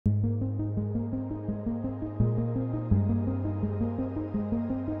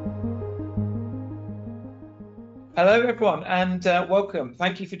Hello, everyone, and welcome.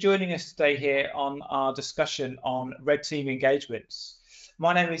 Thank you for joining us today here on our discussion on red team engagements.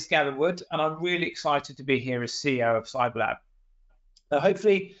 My name is Gavin Wood, and I'm really excited to be here as CEO of CyberLab.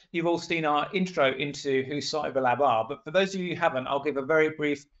 Hopefully, you've all seen our intro into who CyberLab are, but for those of you who haven't, I'll give a very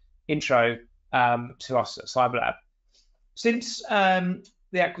brief intro to us at CyberLab. Since the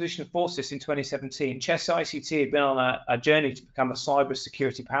acquisition of Forces in 2017, Chess ICT had been on a journey to become a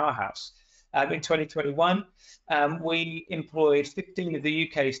cybersecurity powerhouse. In 2021, we employed 15 of the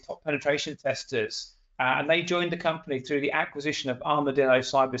UK's top penetration testers, and they joined the company through the acquisition of Armadillo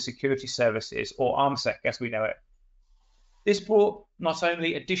Cybersecurity Services, or ARMSEC as we know it. This brought not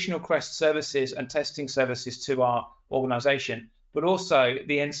only additional Quest services and testing services to our organisation, but also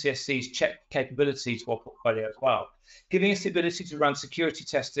the NCSC's check capability to our portfolio as well, giving us the ability to run security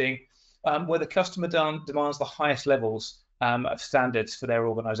testing where the customer demands the highest levels of standards for their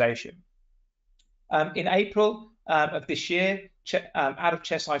organisation. In April of this year, out of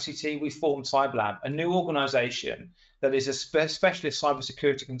Chess ICT, we formed CyberLab, a new organisation that is a specialist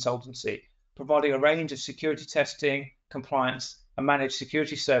cybersecurity consultancy, providing a range of security testing, compliance, and managed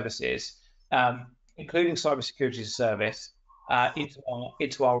security services, including cybersecurity as a service,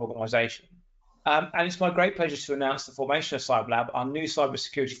 into our organisation. And it's my great pleasure to announce the formation of CyberLab, our new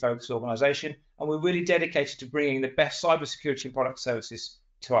cybersecurity focused organisation, and we're really dedicated to bringing the best cybersecurity and product services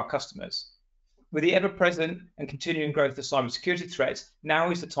to our customers. With the ever-present and continuing growth of cybersecurity threats, now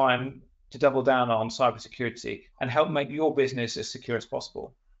is the time to double down on cybersecurity and help make your business as secure as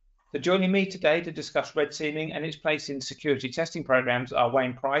possible. So joining me today to discuss red teaming and its place in security testing programs are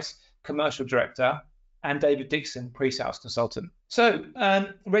Wayne Price, Commercial Director, and David Dixon, Pre-Sales Consultant. So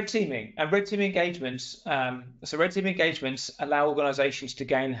red teaming and red team engagements. Red team engagements allow organizations to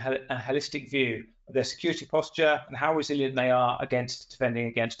gain a holistic view of their security posture and how resilient they are against defending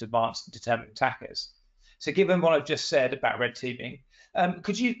against advanced and determined attackers. So given what I've just said about red teaming,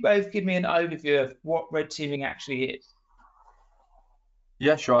 could you both give me an overview of what red teaming actually is?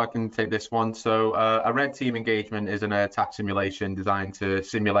 Yeah, sure, I can take this one. So a red team engagement is an attack simulation designed to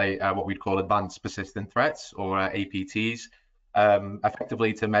simulate what we'd call advanced persistent threats, or APTs,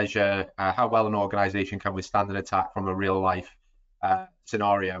 effectively to measure how well an organization can withstand an attack from a real life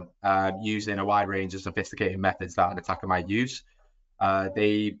scenario using a wide range of sophisticated methods that an attacker might use.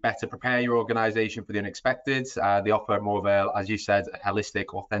 They better prepare your organization for the unexpected. They offer more of a, as you said, a holistic,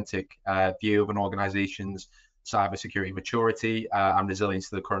 authentic view of an organization's cybersecurity maturity and resilience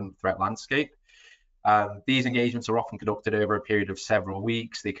to the current threat landscape. These engagements are often conducted over a period of several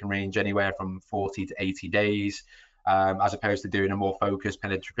weeks. They can range anywhere from 40 to 80 days, as opposed to doing a more focused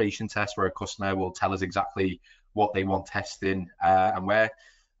penetration test where a customer will tell us exactly what they want testing and where.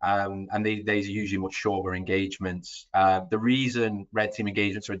 And these are usually much shorter engagements. The reason red team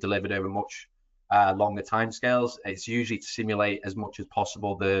engagements are delivered over much longer timescales, it's usually to simulate as much as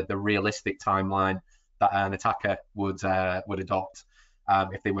possible the realistic timeline that an attacker would adopt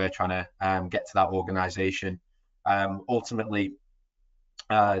if they were trying to get to that organization. Ultimately,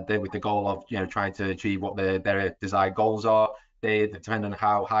 with the goal of trying to achieve what their desired goals are. They depend on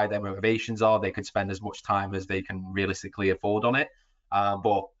how high their motivations are. They could spend as much time as they can realistically afford on it.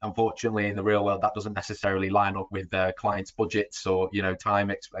 But unfortunately, in the real world, that doesn't necessarily line up with clients' budgets or time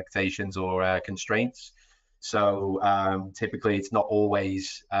expectations or constraints. So typically, it's not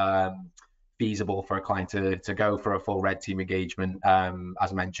always feasible for a client to go for a full red team engagement.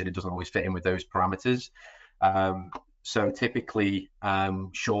 As I mentioned, it doesn't always fit in with those parameters. So typically,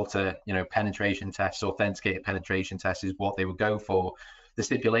 shorter, penetration tests, authenticated penetration tests is what they would go for. The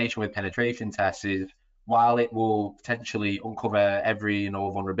stipulation with penetration tests is, while it will potentially uncover every and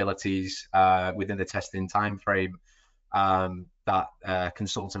all vulnerabilities within the testing timeframe that a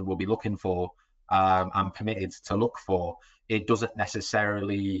consultant will be looking for and permitted to look for, it doesn't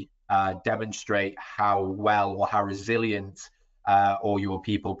necessarily demonstrate how well or how resilient all your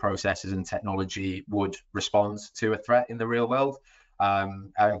people, processes, and technology would respond to a threat in the real world.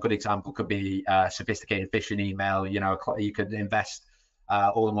 A good example could be sophisticated phishing email. You could invest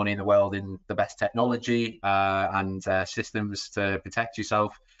all the money in the world in the best technology and systems to protect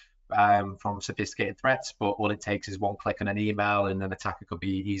yourself from sophisticated threats, but all it takes is one click on an email and an attacker could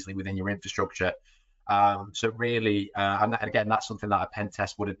be easily within your infrastructure. So really, and again, that's something that a pen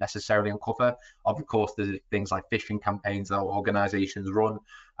test wouldn't necessarily uncover. Of course, there's things like phishing campaigns that organizations run,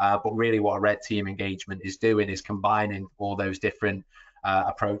 but really what a red team engagement is doing is combining all those different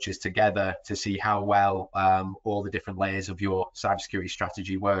approaches together to see how well all the different layers of your cybersecurity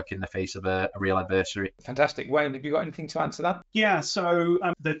strategy work in the face of a real adversary. Fantastic. Wayne, have you got anything to answer that? Yeah, so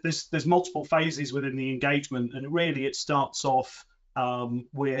there's multiple phases within the engagement, and really it starts off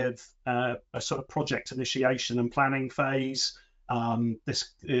with a sort of project initiation and planning phase. This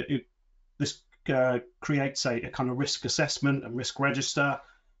creates a kind of risk assessment and risk register.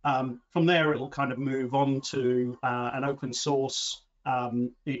 From there, it'll kind of move on to an open source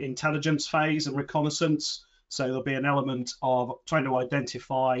intelligence phase and reconnaissance. So there'll be an element of trying to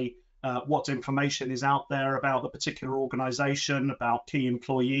identify what information is out there about the particular organization, about key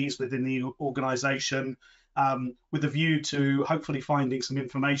employees within the organization, with a view to hopefully finding some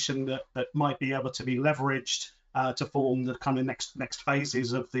information that might be able to be leveraged to form the kind of next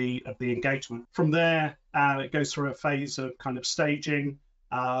phases of the engagement. From there, it goes through a phase of kind of staging,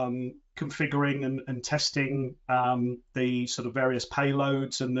 configuring and testing the sort of various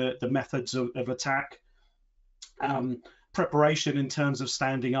payloads and the methods of attack. Preparation in terms of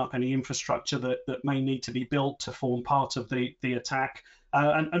standing up any infrastructure that may need to be built to form part of the attack.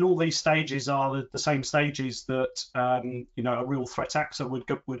 And all these stages are the same stages that a real threat actor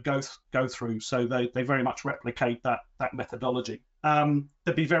would go through. So they very much replicate that methodology.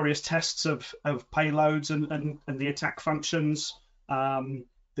 There'd be various tests of payloads and the attack functions.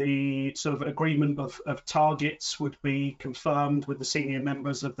 The sort of agreement of targets would be confirmed with the senior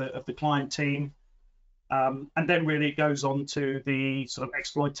members of the client team. And then really it goes on to the sort of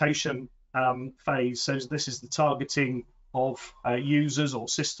exploitation phase. So this is the targeting of users or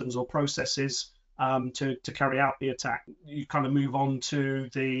systems or processes to carry out the attack. You kind of move on to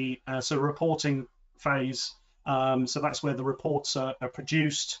the sort of reporting phase. So that's where the reports are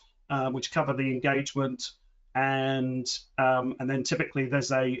produced, which cover the engagement. And then typically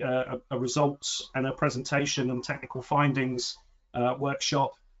there's a results and a presentation and technical findings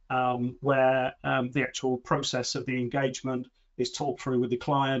workshop where the actual process of the engagement is talked through with the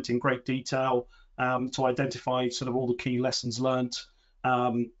client in great detail to identify sort of all the key lessons learned,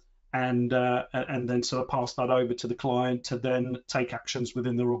 and then sort of pass that over to the client to then take actions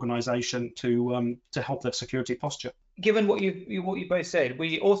within their organization to help their security posture. Given what you both said,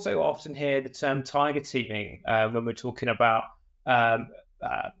 we also often hear the term tiger teaming when we're talking about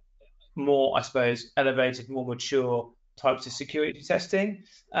more, I suppose, elevated, more mature types of security testing,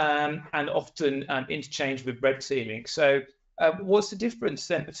 and often interchanged with red teaming. So what's the difference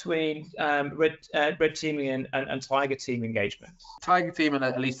then between red teaming and tiger team engagement? Tiger teaming,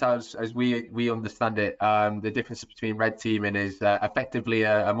 at least as we understand it, the difference between red teaming is effectively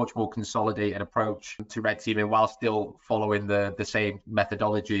a much more consolidated approach to red teaming, while still following the same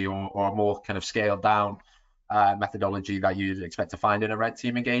methodology or a more kind of scaled down methodology that you'd expect to find in a red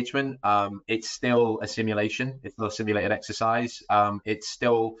team engagement. It's still a simulation. It's still a simulated exercise. It's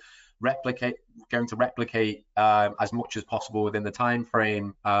still going to replicate as much as possible within the time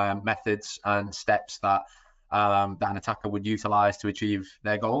frame, methods and steps that an attacker would utilize to achieve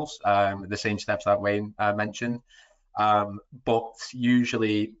their goals, the same steps that Wayne mentioned, but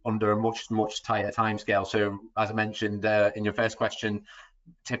usually under a much tighter timescale. So as I mentioned in your first question,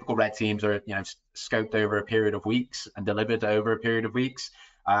 typical red teams are scoped over a period of weeks and delivered over a period of weeks.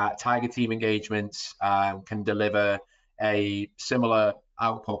 Tiger team engagements can deliver a similar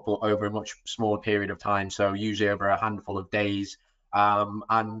output but over a much smaller period of time, so usually over a handful of days.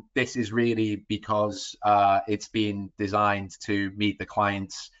 And this is really because it's been designed to meet the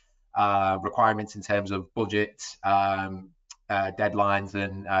client's requirements in terms of budget, deadlines,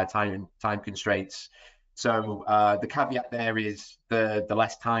 and time constraints. So the caveat there is the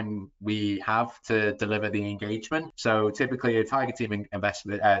less time we have to deliver the engagement. So typically a tiger team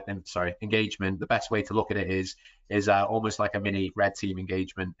engagement, the best way to look at it is almost like a mini red team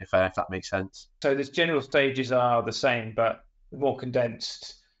engagement, if that makes sense. So the general stages are the same, but more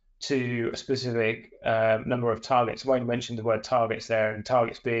condensed to a specific number of targets. Wayne mentioned the word targets there, and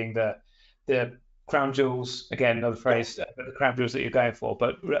targets being the crown jewels, again, another phrase, the crown jewels that you're going for,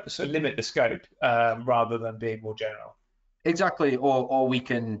 but so limit the scope rather than being more general. Exactly, or we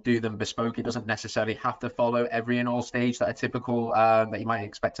can do them bespoke. It doesn't necessarily have to follow every and all stage that are typical that you might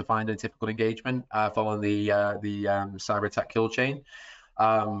expect to find in a typical engagement following the cyber attack kill chain.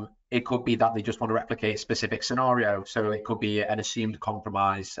 It could be that they just want to replicate a specific scenario. So it could be an assumed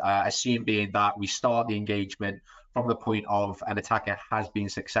compromise, assumed being that we start the engagement from the point of an attacker has been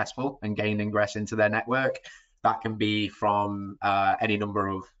successful and gained ingress into their network. That can be from any number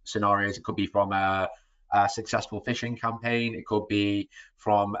of scenarios. It could be from a successful phishing campaign. It could be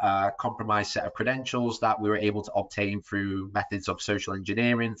from a compromised set of credentials that we were able to obtain through methods of social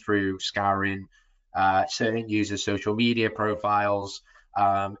engineering, through scouring certain users' social media profiles,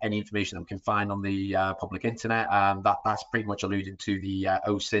 any information that we can find on the public internet. That's pretty much alluding to the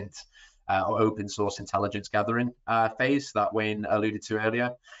OSINT or open source intelligence gathering phase that Wayne alluded to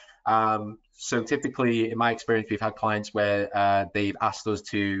earlier. So typically, in my experience, we've had clients where they've asked us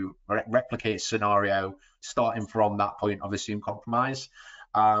to replicate a scenario starting from that point of assumed compromise,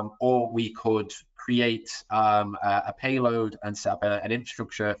 or we could create a payload and set up an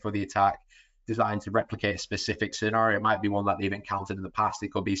infrastructure for the attack designed to replicate a specific scenario. It might be one that they've encountered in the past.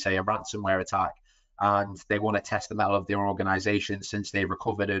 It could be, say, a ransomware attack, and they want to test the mettle of their organization since they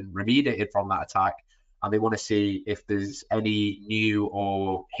recovered and remediated from that attack. And they want to see if there's any new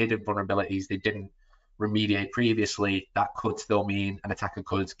or hidden vulnerabilities they didn't remediate previously that could still mean an attacker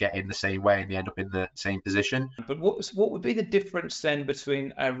could get in the same way and they end up in the same position. But what would be the difference then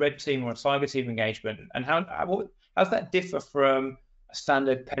between a red team or a cyber team engagement, and how does that differ from a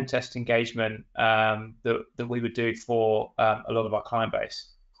standard pen test engagement that we would do for a lot of our client base?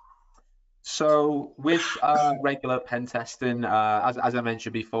 So with regular pen testing, as I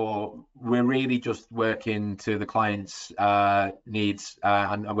mentioned before, we're really just working to the client's needs,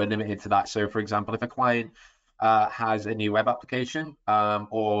 and we're limited to that. So for example, if a client has a new web application,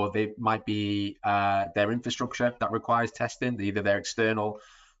 or they might be their infrastructure that requires testing, either their external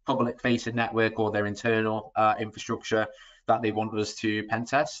public-facing network or their internal infrastructure that they want us to pen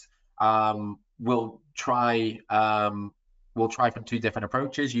test, we'll try from two different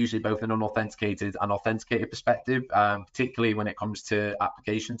approaches, usually both an unauthenticated and authenticated perspective, particularly when it comes to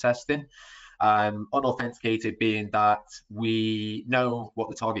application testing. Unauthenticated being that we know what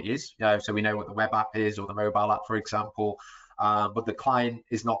the target is, so we know what the web app is or the mobile app, for example, but the client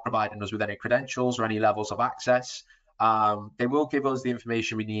is not providing us with any credentials or any levels of access. They will give us the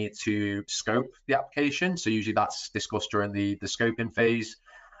information we need to scope the application. So usually that's discussed during the scoping phase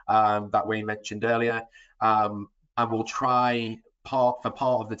that Wayne mentioned earlier. And we'll try part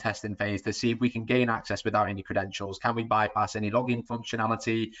of the testing phase to see if we can gain access without any credentials. Can we bypass any login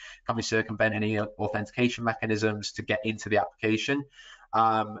functionality? Can we circumvent any authentication mechanisms to get into the application?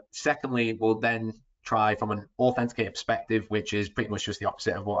 Secondly, we'll then try from an authenticated perspective, which is pretty much just the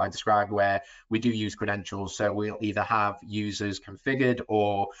opposite of what I described, where we do use credentials. So we'll either have users configured,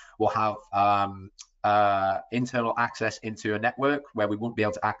 or we'll have internal access into a network where we won't be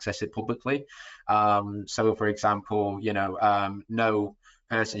able to access it publicly. So for example, no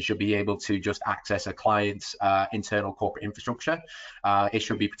person should be able to just access a client's internal corporate infrastructure. It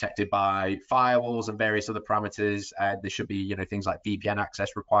should be protected by firewalls and various other parameters. There should be things like VPN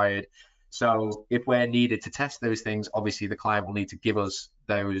access required. So if we're needed to test those things, obviously the client will need to give us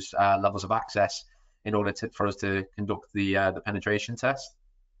those levels of access in order for us to conduct the penetration test.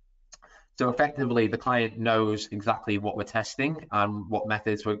 So effectively, the client knows exactly what we're testing and what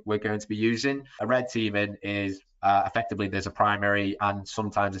methods we're going to be using. A red teaming is effectively there's a primary and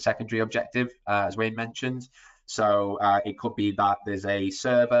sometimes a secondary objective, as Wayne mentioned. So it could be that there's a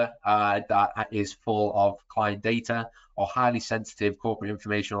server that is full of client data or highly sensitive corporate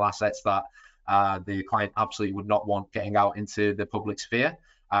informational assets that the client absolutely would not want getting out into the public sphere.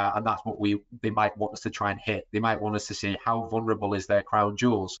 And that's what they might want us to try and hit. They might want us to see how vulnerable is their crown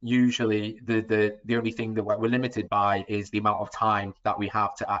jewels. Usually the only thing that we're limited by is the amount of time that we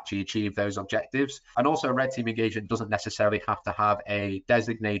have to actually achieve those objectives. And also a red team engagement doesn't necessarily have to have a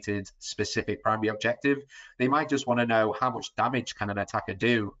designated specific primary objective. They might just want to know how much damage can an attacker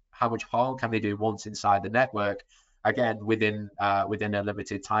do, how much harm can they do once inside the network, again, within a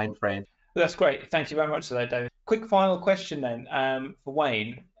limited time frame. That's great. Thank you very much for that, David. Quick final question then for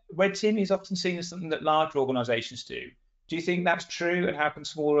Wayne. Red teaming is often seen as something that larger organizations do. Do you think that's true, and how can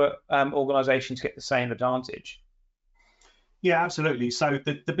smaller organizations get the same advantage? Yeah, absolutely. So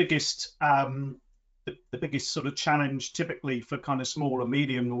the biggest sort of challenge typically for kind of small or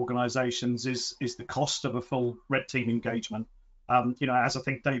medium organizations is the cost of a full red team engagement. As I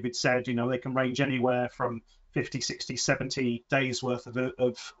think David said, they can range anywhere from 50, 60, 70 days worth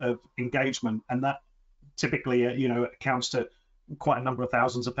of engagement, and that typically accounts to quite a number of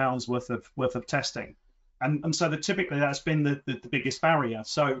thousands of pounds worth of testing, and so typically that's been the biggest barrier.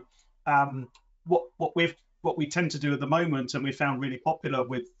 So what we tend to do at the moment, and we found really popular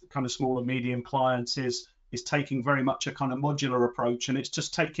with kind of small and medium clients, is taking very much a kind of modular approach, and it's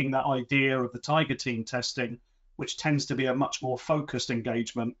just taking that idea of the tiger team testing, which tends to be a much more focused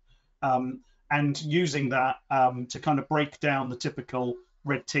engagement, and using that to kind of break down the typical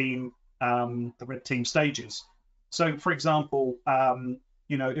red team stages. So, for example,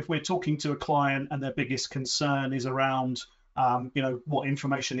 if we're talking to a client and their biggest concern is around, what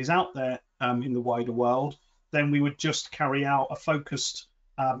information is out there in the wider world, then we would just carry out a focused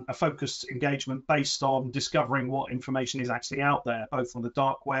engagement based on discovering what information is actually out there, both on the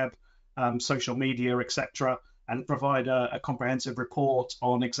dark web, social media, etc., and provide a comprehensive report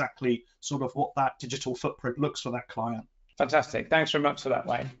on exactly sort of what that digital footprint looks for that client. Fantastic. Thanks very much for that,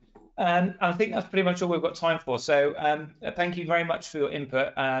 Wayne. And I think that's pretty much all we've got time for. So thank you very much for your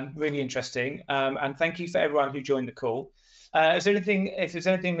input. Really interesting. And thank you for everyone who joined the call. If there's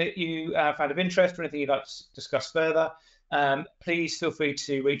anything that you found of interest or anything you'd like to discuss further, please feel free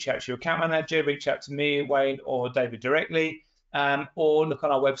to reach out to your account manager, reach out to me, Wayne, or David directly, or look on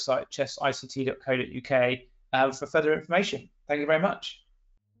our website, chessict.co.uk, for further information. Thank you very much.